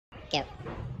Yep.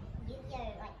 Like, you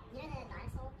know the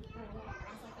dinosaur? Oh, you know that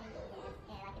dinosaur thing?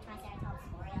 Yeah, like a Triceratops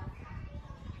warrior.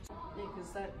 Yeah,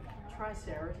 because that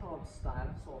Triceratops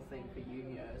dinosaur thing for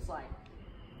Yu-Gi-Oh! It's like,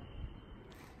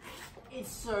 it's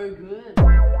so good.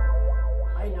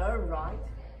 I know, right?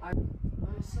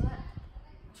 So that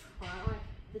like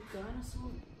the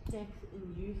dinosaur deck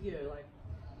in Yu-Gi-Oh! Like,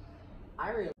 I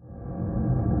really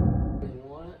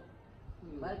want it.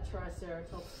 That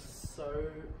Triceratops is so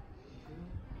good.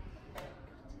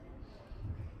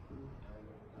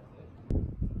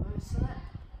 So that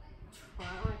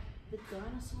like the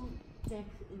dinosaur deck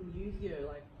in Yu-Gi-Oh!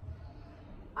 Like,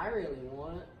 I really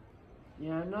want it.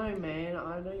 Yeah, I know, man.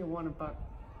 I know you want it, but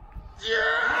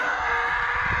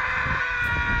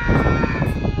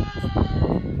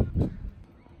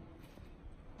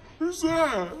who's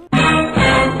that?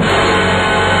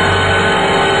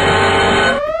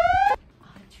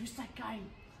 Who's that guy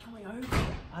coming over?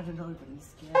 I don't know, but he's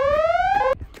scared.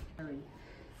 Harry.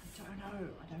 I don't know.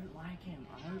 I don't like him.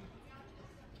 I don't.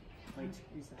 Wait,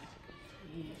 who's that?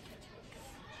 Yeah.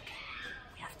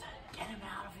 We have to get him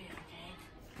out of here, okay?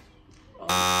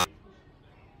 Oh.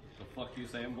 The fuck you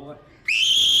saying, boy?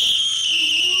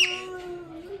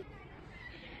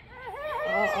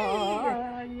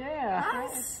 Yeah.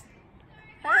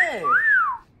 Hey.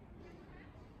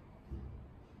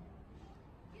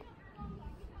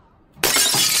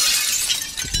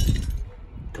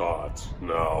 God,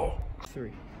 no. 3.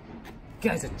 You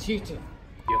guys are cheating.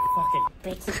 You fucking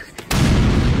bitches.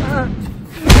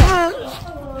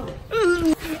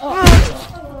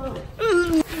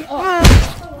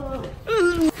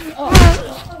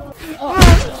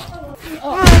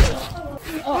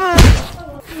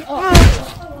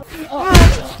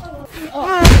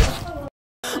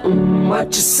 What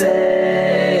you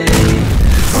say?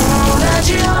 That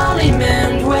you only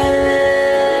meant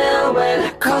well,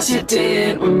 well, 'cause you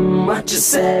did. What you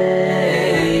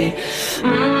say?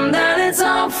 That it's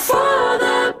all for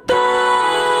the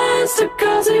best,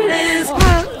 'cause it is.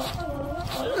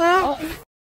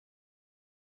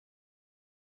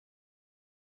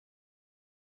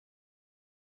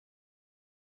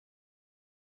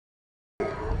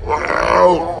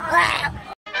 Wow.